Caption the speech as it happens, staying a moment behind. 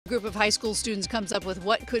Group of high school students comes up with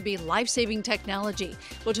what could be life-saving technology.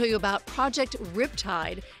 We'll tell you about Project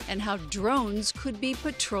Riptide and how drones could be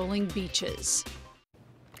patrolling beaches.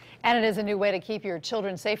 And it is a new way to keep your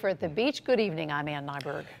children safer at the beach. Good evening, I'm Ann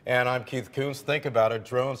Nyberg. And I'm Keith Coons. Think about it,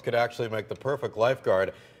 drones could actually make the perfect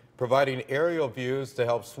lifeguard, providing aerial views to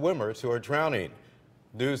help swimmers who are drowning.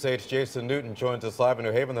 News 8's Jason Newton joins us live in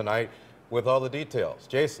New Haven tonight with all the details.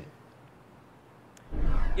 Jason.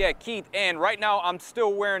 Yeah, Keith, and right now I'm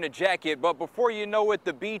still wearing a jacket, but before you know it,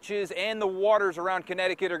 the beaches and the waters around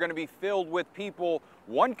Connecticut are going to be filled with people.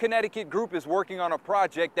 One Connecticut group is working on a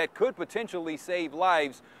project that could potentially save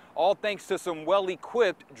lives, all thanks to some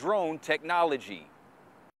well-equipped drone technology.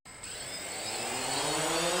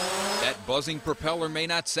 That buzzing propeller may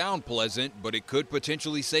not sound pleasant, but it could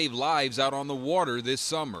potentially save lives out on the water this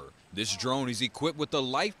summer. This drone is equipped with a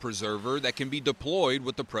life preserver that can be deployed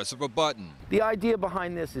with the press of a button. The idea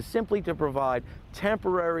behind this is simply to provide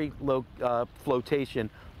temporary flotation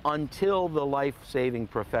until the life-saving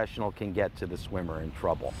professional can get to the swimmer in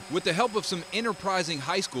trouble. With the help of some enterprising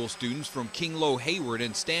high school students from King Lo Hayward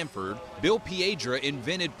and Stanford, Bill Piedra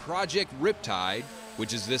invented Project Riptide,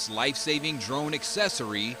 which is this life-saving drone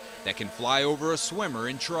accessory that can fly over a swimmer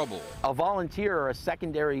in trouble. A volunteer or a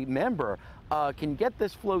secondary member can get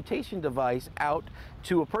this flotation device out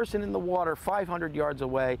to a person in the water 500 yards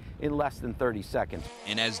away in less than 30 seconds.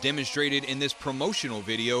 And as demonstrated in this promotional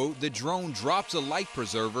video, the drone drops a life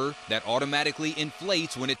preserver that automatically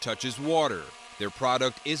inflates when it touches water. Their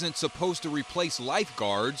product isn't supposed to replace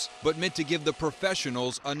lifeguards, but meant to give the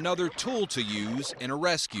professionals another tool to use in a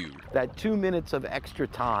rescue. That 2 minutes of extra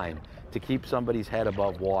time to keep somebody's head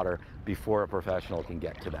above water before a professional can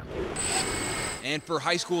get to them. And for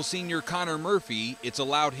high school senior Connor Murphy, it's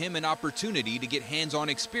allowed him an opportunity to get hands-on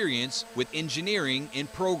experience with engineering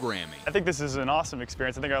and programming. I think this is an awesome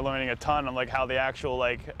experience. I think I'm learning a ton on how the actual,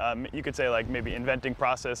 you could say maybe inventing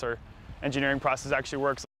process or engineering process actually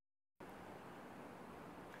works.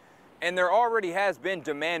 And there already has been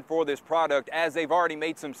demand for this product, as they've already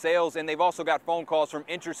made some sales, and they've also got phone calls from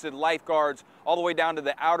interested lifeguards all the way down to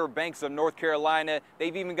the Outer Banks of North Carolina.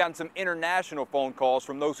 They've even gotten some international phone calls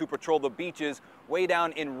from those who patrol the beaches way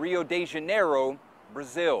down in Rio de Janeiro,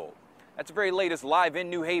 Brazil. That's the very latest live in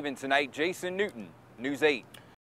New Haven tonight. Jason Newton, News 8.